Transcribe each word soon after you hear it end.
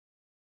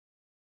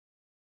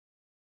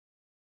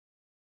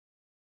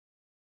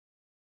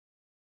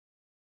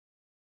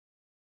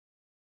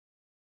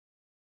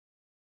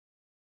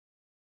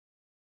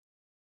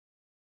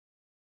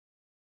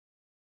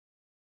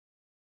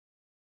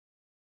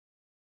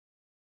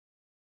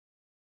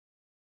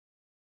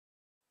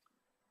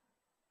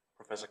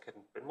Professor Ken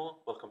Binmore.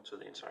 Welcome to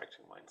the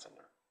Interacting Mind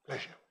Center.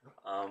 Pleasure.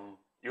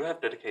 You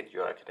have dedicated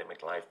your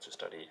academic life to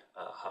study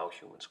how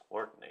humans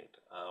coordinate.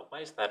 Why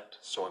is that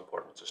so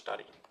important to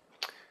study?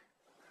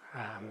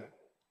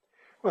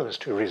 Well, there's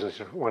two reasons.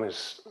 One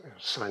is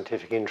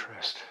scientific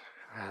interest,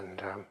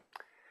 and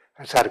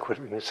that's adequate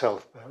in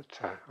itself, but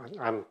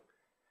I'm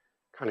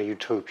kind of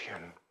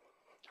utopian.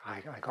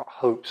 I got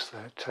hopes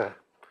that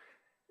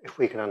if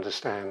we can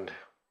understand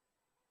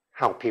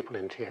how people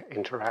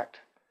interact,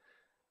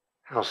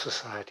 how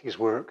societies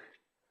work,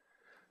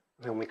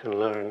 then we can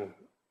learn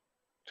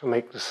to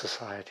make our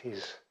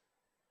societies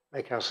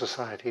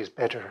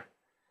better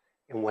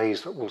in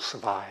ways that will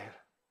survive.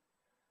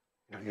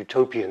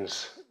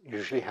 Utopians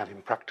usually have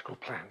impractical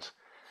plans,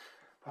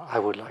 but I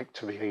would like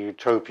to be a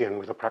utopian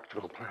with a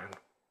practical plan.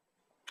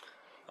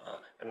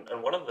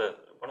 And one of the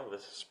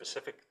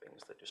specific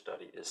things that you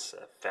study is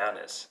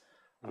fairness,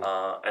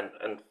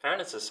 and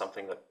fairness is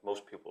something that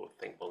most people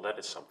think, well, that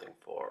is something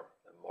for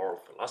moral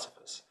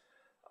philosophers.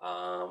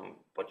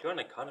 But you're an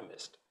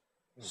economist,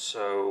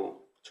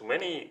 so to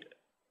many,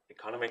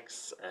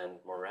 economics and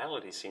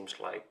morality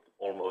seems like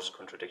almost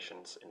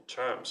contradictions in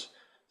terms.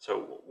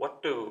 So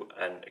what do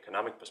an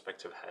economic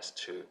perspective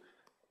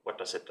what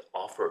does it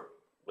offer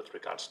with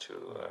regards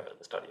to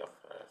the study of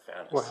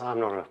fairness? Well, I'm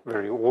not a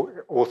very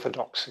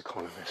orthodox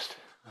economist,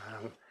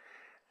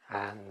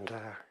 and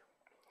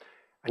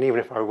even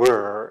if I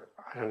were,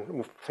 I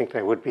don't think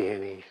there would be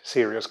any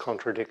serious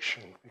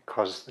contradiction,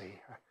 because the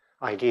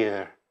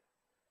idea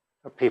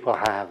that people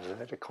have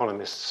that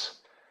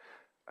economists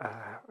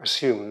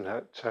assume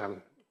that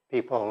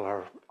people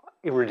are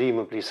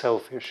irredeemably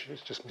selfish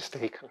is just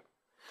mistaken.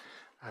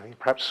 I mean,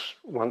 perhaps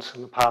once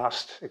in the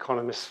past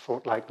economists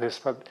thought like this,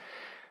 but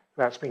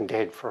that's been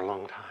dead for a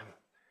long time.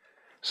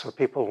 So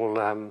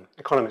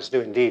economists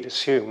do indeed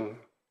assume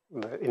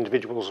that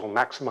individuals will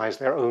maximize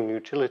their own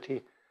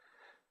utility,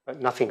 but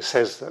nothing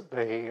says that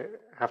they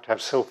have to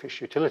have selfish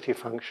utility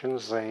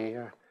functions.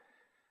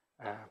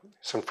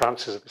 St.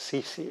 Francis of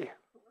Assisi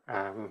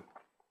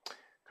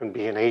can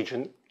be an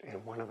agent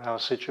in one of our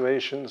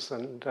situations,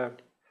 and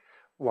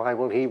why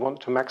will he want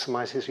to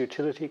maximize his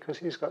utility? Because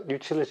he's got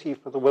utility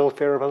for the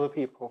welfare of other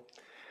people.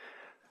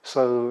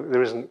 So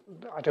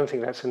I don't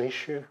think that's an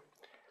issue.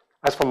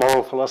 As for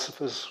moral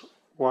philosophers,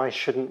 why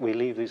shouldn't we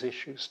leave these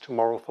issues to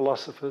moral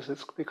philosophers?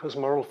 It's because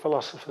moral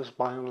philosophers,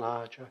 by and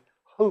large, are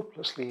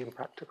hopelessly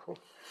impractical.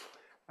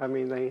 I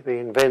mean, they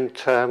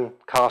invent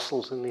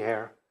castles in the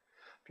air.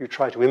 If you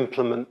try to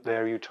implement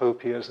their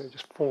utopias, they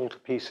just fall to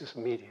pieces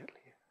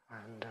immediately.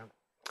 And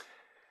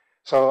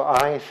so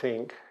I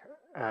think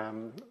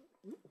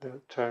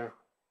that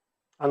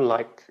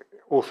unlike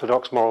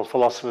orthodox moral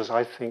philosophers,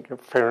 I think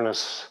that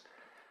fairness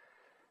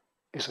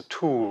is a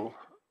tool,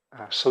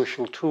 a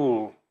social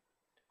tool,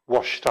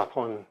 washed up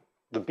on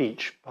the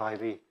beach by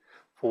the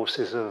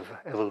forces of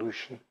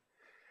evolution.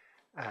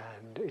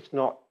 And it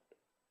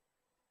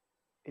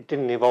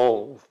didn't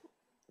evolve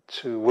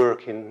to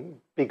work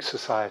in big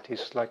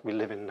societies like we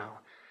live in now.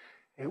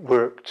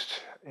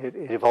 It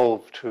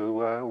evolved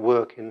to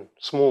work in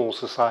small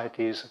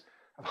societies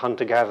of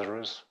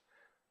hunter-gatherers.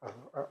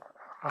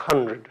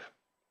 100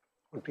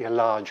 would be a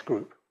large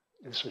group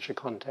in such a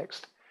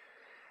context.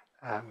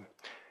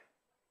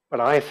 But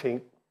I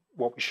think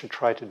what we should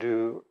try to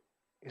do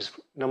is,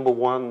 number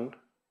one,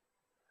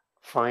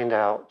 find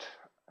out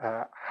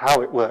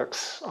how it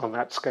works on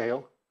that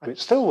scale. And it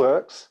still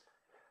works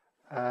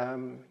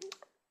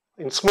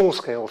in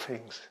small-scale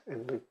things,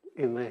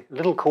 in the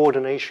little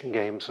coordination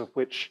games of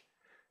which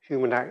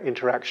human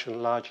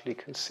interaction largely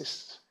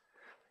consists.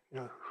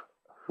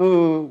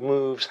 Who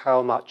moves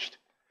how much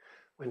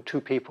when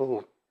two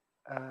people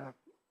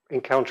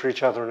encounter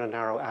each other in a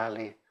narrow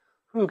alley?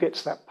 Who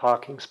gets that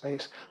parking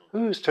space?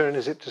 Whose turn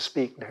is it to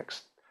speak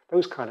next?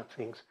 Those kind of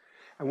things.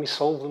 And we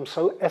solve them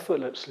so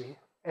effortlessly,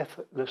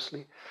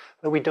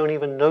 that we don't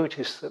even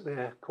notice that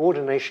they're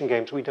coordination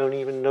games. We don't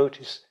even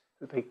notice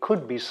that they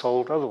could be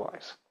solved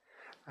otherwise.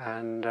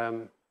 And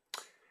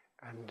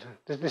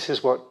this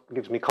is what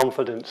gives me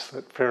confidence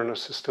that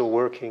fairness is still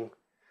working,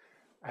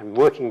 and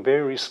working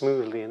very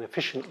smoothly and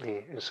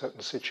efficiently in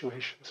certain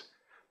situations.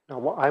 Now,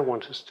 what I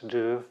want us to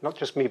do, not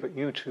just me, but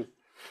you too,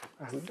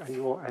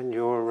 and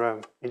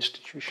your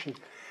institution,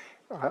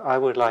 I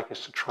would like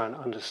us to try and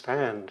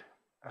understand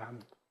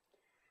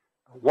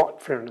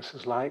what fairness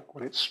is like,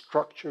 what its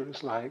structure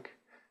is like,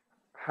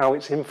 how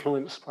it's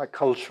influenced by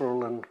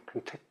cultural and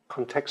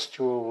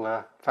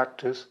contextual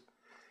factors.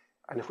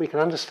 And if we can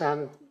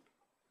understand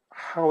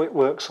how it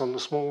works on the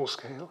small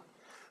scale,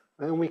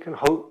 then we can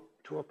hope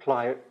to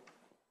apply it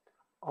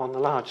on the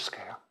large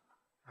scale.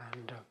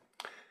 And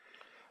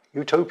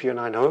utopian,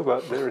 I know,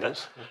 but there it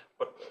is.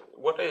 But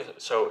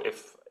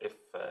if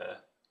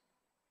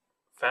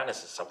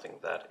fairness is something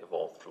that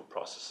evolved through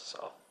processes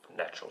of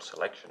natural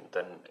selection,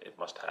 then it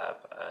must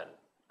have a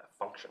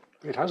function.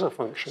 It has a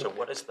function. So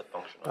what is the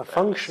function of fairness? The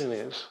function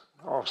is,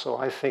 also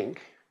I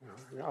think,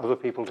 other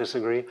people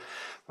disagree,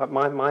 but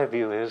my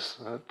view is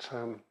that,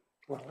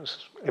 well, this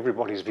is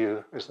everybody's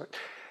view, is that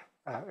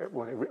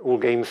all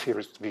game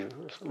theorists,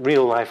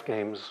 real life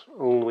games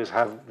always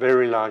have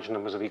very large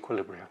numbers of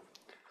equilibria.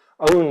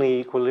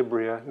 Only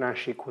equilibria,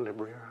 Nash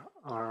equilibria,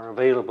 are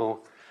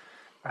available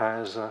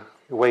as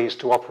ways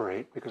to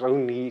operate, because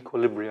only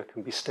equilibria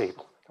can be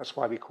stable. That's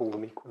why we call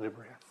them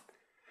equilibria.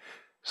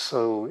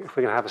 So if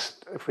we're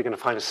going to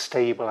find a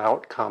stable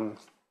outcome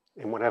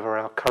in whatever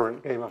our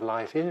current game of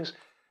life is,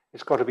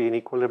 it's got to be an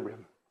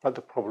equilibrium. But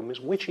the problem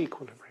is which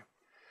equilibrium?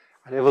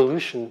 And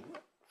evolution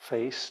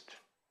faced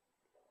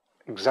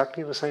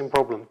exactly the same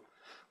problem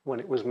when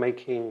it was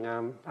making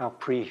our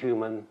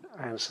pre-human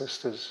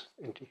ancestors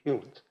into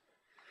humans.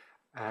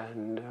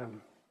 And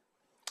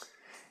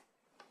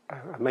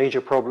a major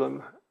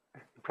problem,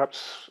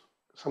 perhaps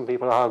some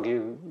people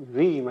argue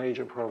the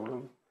major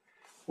problem,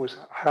 was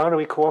how do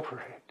we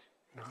cooperate?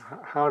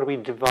 How do we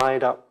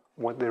divide up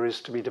what there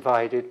is to be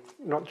divided,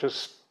 not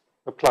just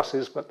the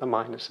pluses but the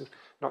minuses,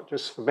 not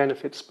just the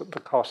benefits but the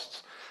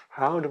costs?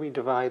 How do we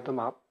divide them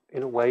up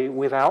in a way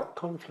without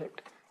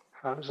conflict?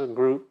 How does a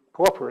group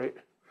cooperate?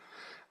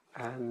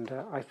 And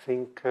I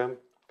think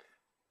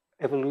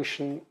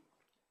evolution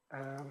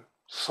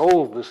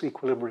solved this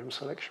equilibrium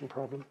selection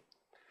problem.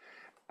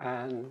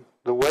 And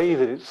the way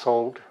that it's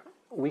solved,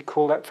 we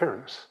call that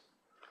fairness.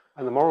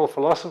 And the moral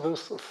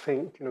philosophers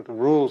think, the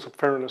rules of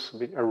fairness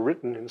are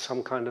written in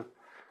some kind of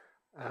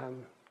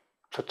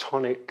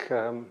Platonic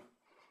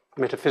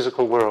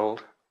metaphysical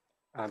world.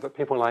 But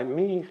people like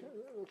me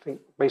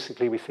think,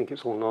 basically, we think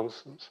it's all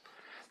nonsense.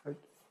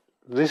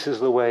 This is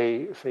the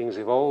way things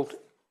evolved.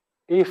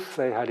 If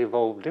they had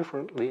evolved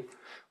differently,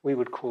 we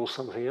would call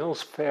something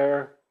else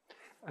fair,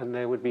 and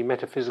there would be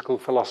metaphysical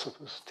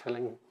philosophers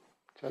telling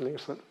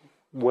us that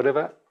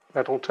whatever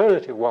that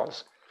alternative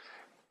was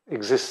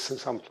exists in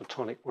some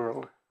Platonic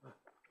world.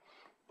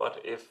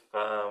 But if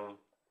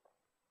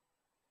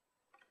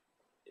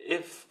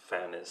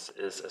fairness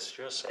is, as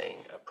you're saying,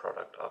 a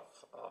product of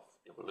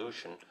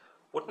evolution,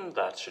 wouldn't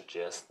that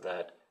suggest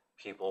that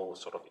people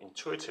sort of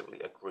intuitively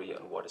agree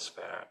on what is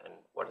fair and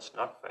what is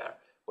not fair?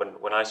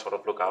 When I sort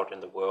of look out in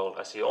the world,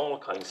 I see all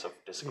kinds of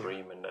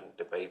disagreement and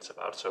debates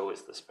about, so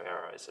is this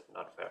fair or is it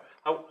not fair?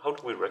 How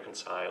do we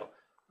reconcile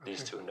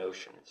these two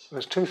notions?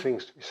 There's two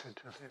things to be said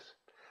to this.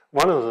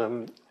 One of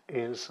them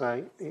is,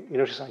 you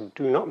notice I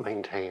do not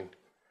maintain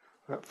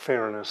that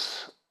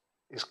fairness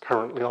is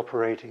currently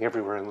operating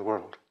everywhere in the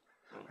world.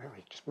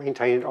 I just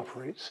maintain it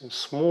operates in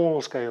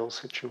small-scale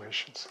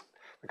situations,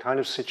 the kind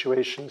of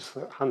situations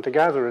that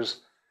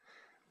hunter-gatherers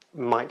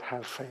might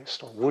have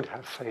faced or would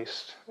have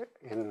faced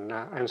in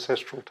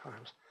ancestral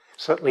times.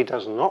 Certainly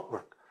does not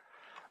work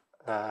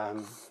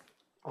on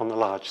the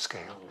large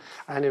scale.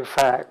 And in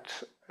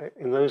fact,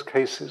 in those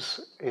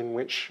cases in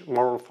which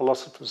moral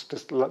philosophers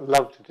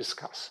love to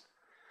discuss,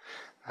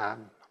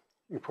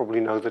 you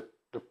probably know that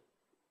the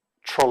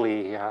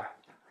trolley,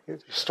 the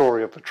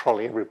story of the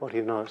trolley,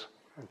 everybody knows.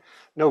 And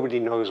nobody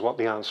knows what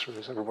the answer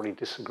is, everybody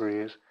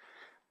disagrees.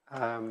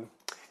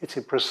 It's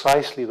in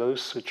precisely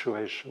those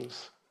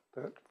situations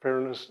that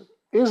fairness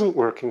isn't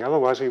working,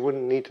 otherwise we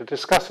wouldn't need to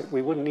discuss it.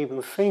 We wouldn't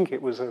even think it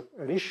was an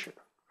issue.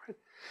 Right?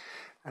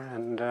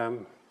 And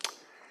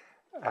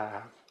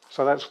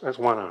so that's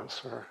one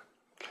answer.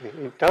 Okay.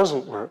 It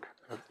doesn't work.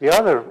 The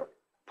other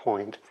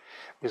point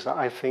is that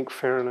I think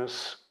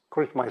fairness,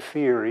 according to my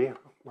theory,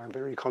 my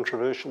very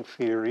controversial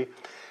theory,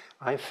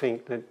 I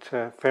think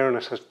that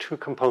fairness has two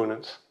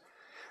components.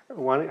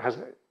 One, it has,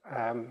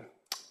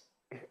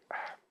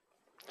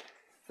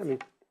 let me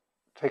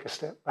take a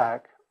step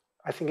back.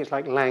 I think it's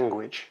like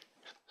language.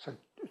 So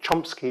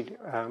Chomsky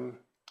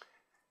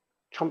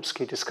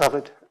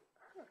discovered,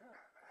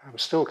 I'm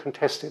still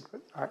contested,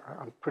 but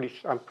I'm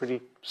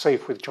pretty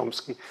safe with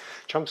Chomsky.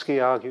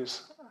 Chomsky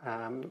argues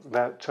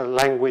that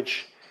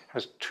language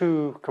has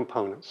two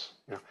components.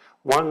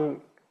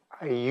 One,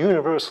 a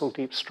universal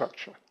deep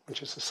structure,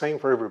 which is the same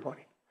for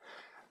everybody,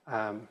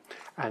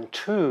 and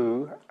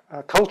two,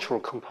 a cultural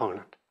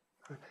component.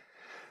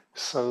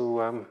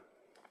 So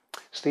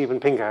Steven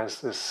Pinker has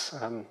this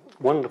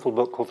wonderful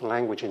book called The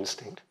Language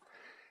Instinct,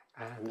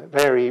 and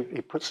there he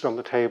puts it on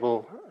the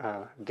table.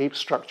 Deep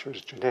structure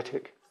is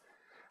genetic.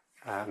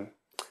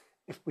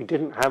 If we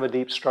didn't have a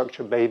deep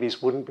structure,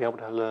 babies wouldn't be able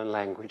to learn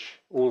language.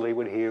 All they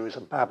would hear is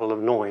a babble of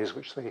noise,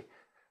 which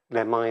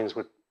their minds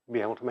would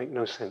be able to make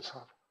no sense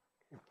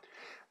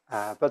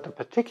of. But the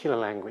particular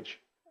language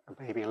a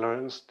baby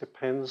learns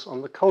depends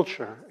on the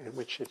culture in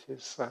which it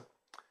is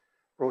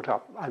brought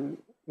up. And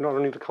not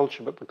only the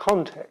culture, but the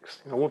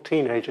context. All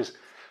teenagers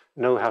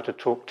know how to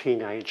talk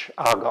teenage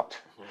argot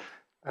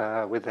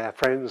with their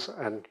friends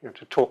and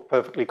to talk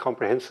perfectly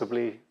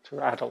comprehensibly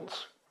to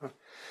adults.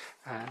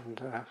 And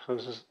so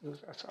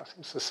I think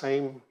it's the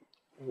same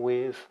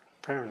with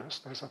fairness.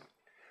 There's a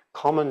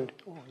common,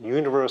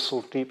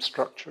 universal, deep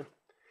structure,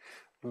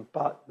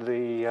 but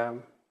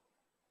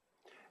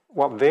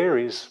what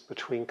varies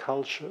between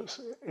cultures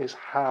is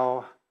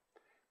how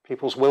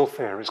people's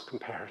welfare is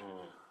compared.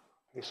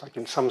 It's like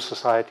in some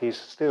societies,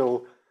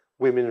 still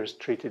women are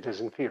treated as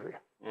inferior,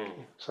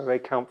 so they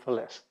count for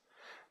less.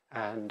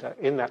 And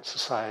in those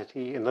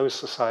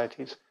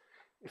societies,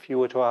 if you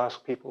were to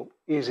ask people,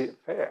 is it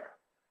fair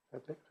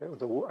that,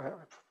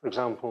 for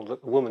example,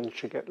 that the woman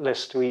should get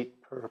less to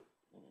eat per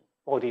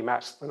body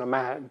mass than a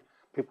man,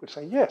 people would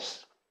say,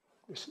 yes,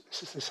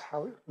 this is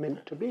how it's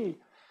meant to be.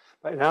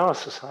 But in our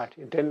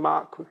society, in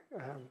Denmark,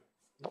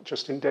 not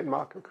just in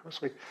Denmark, of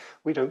course,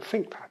 we don't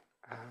think that.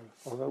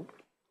 Although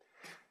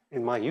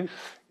in my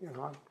youth,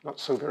 I'm not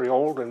so very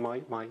old, in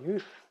my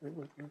youth,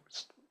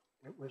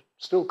 it was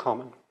still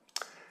common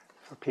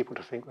for people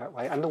to think that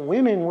way. And the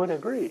women would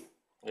agree.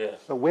 Yeah.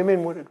 The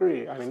women would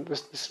agree. I mean,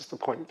 this is the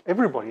point.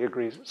 Everybody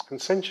agrees it's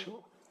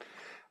consensual.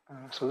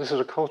 So this is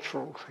a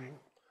cultural thing.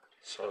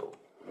 So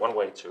one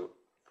way to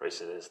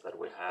phrase it is that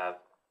we have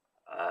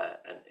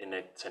an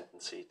innate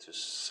tendency to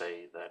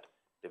say that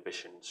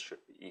divisions should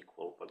be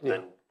equal, but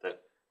then the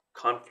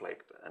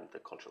conflict and the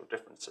cultural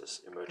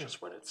differences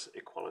emerges when it's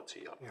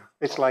equality.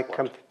 It's like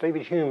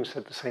David Hume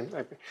said the same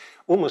thing.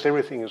 Almost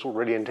everything is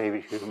already in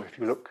David Hume. If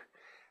you look,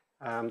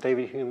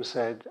 David Hume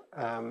said,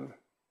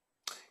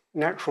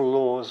 natural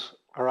laws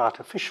are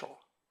artificial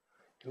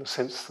in the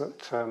sense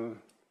that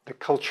they're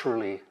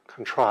culturally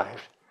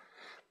contrived.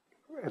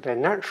 They're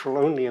natural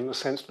only in the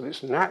sense that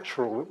it's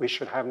natural that we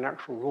should have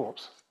natural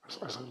laws,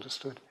 as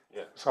understood.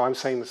 Yeah. So I'm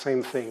saying the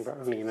same thing, but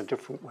only in a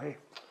different way.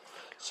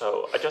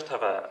 So I just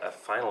have a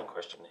final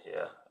question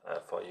here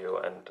for you,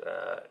 and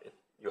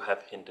you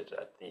have hinted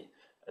at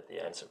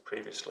the answer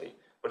previously,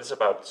 but it's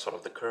about sort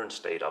of the current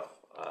state of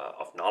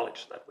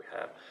knowledge that we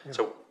have. Yeah.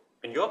 So,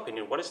 in your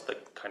opinion, what is the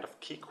kind of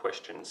key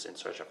questions in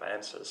search of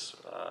answers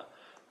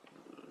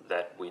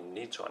that we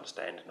need to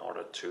understand in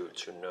order to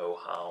know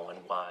how and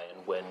why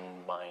and when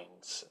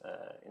minds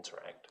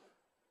interact?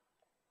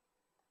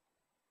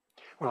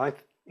 Well,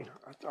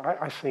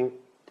 I think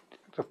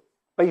the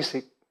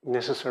basic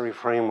necessary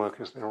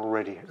framework is there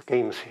already,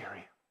 game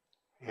theory.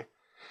 Yeah?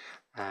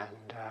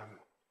 And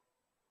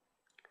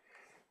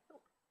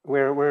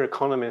where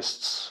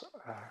economists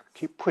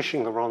keep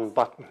pushing the wrong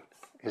button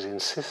is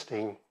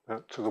insisting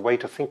that the way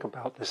to think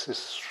about this is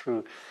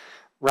through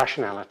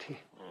rationality.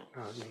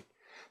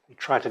 They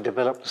try to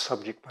develop the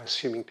subject by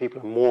assuming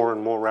people are more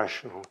and more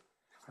rational.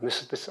 And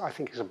this I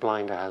think, is a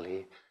blind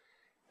alley.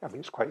 I mean,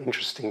 it's quite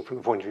interesting from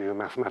the point of view of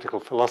mathematical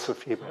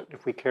philosophy, but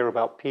if we care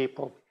about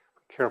people,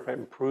 care about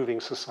improving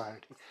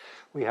society,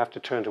 we have to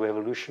turn to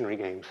evolutionary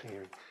game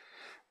theory.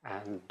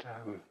 And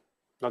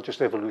not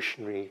just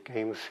evolutionary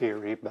game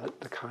theory,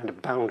 but the kind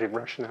of bounded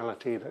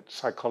rationality that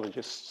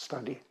psychologists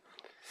study.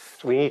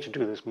 So we need to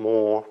do this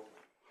more.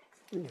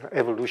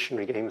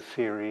 Evolutionary game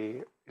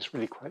theory is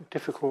really quite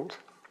difficult.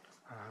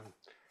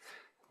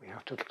 We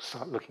have to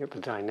start looking at the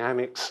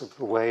dynamics of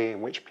the way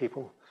in which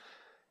people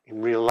in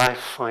real life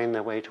find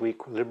their way to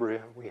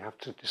equilibrium. We have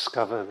to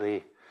discover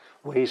the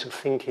ways of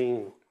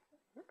thinking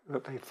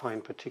that they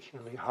find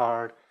particularly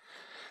hard.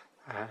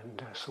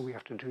 And so we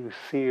have to do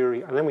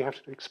theory, and then we have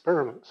to do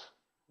experiments.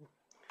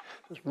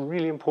 It's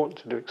really important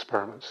to do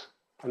experiments,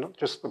 and not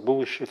just the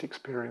bullshit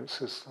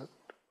experiences that,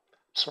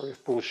 sorry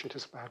if bullshit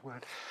is a bad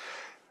word,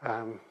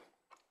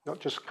 not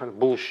just kind of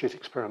bullshit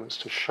experiments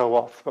to show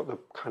off, but the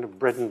kind of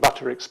bread and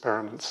butter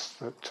experiments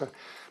that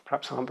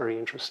perhaps aren't very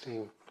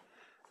interesting,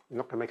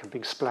 not going to make a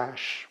big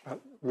splash, but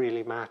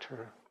really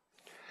matter.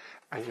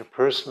 And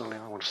personally,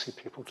 I want to see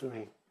people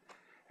doing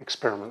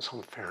experiments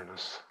on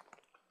fairness.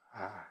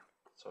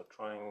 So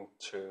trying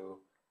to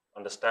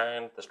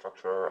understand the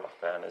structure of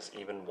fairness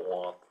even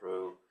more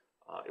through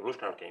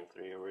evolutionary game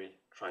theory,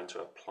 trying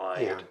to apply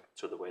it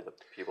to the way that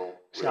people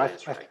really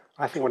interact.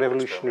 I think what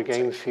evolutionary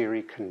game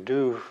theory can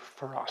do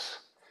for us,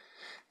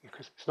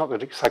 because it's not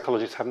that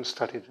psychologists haven't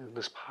studied in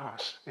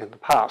the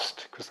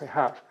past, because they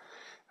have,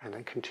 and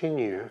they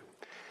continue,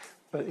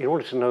 but in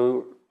order to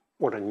know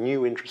what a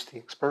new interesting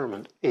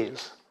experiment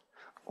is,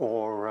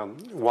 or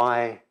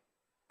why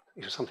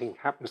something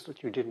happens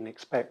that you didn't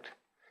expect,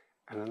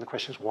 and then the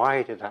question is,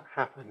 why did that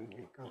happen?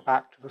 You go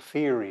back to the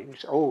theory, you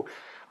say, oh,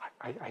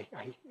 I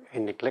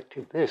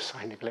neglected this,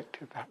 I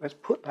neglected that. Let's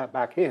put that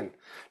back in.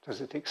 Does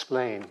it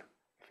explain?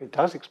 If it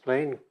does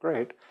explain,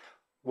 great.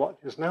 What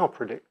is now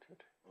predicted?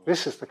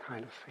 This is the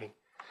kind of thing.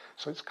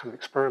 So it's kind of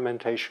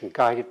experimentation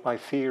guided by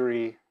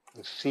theory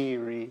and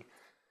theory,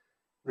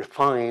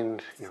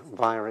 refined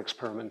via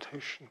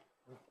experimentation.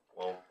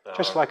 Well,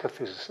 just like a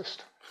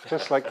physicist.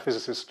 Just like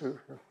physicists do.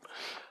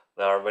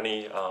 There are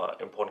many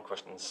important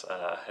questions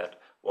ahead.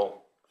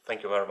 Well,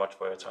 thank you very much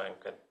for your time,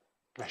 Ken.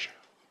 Pleasure.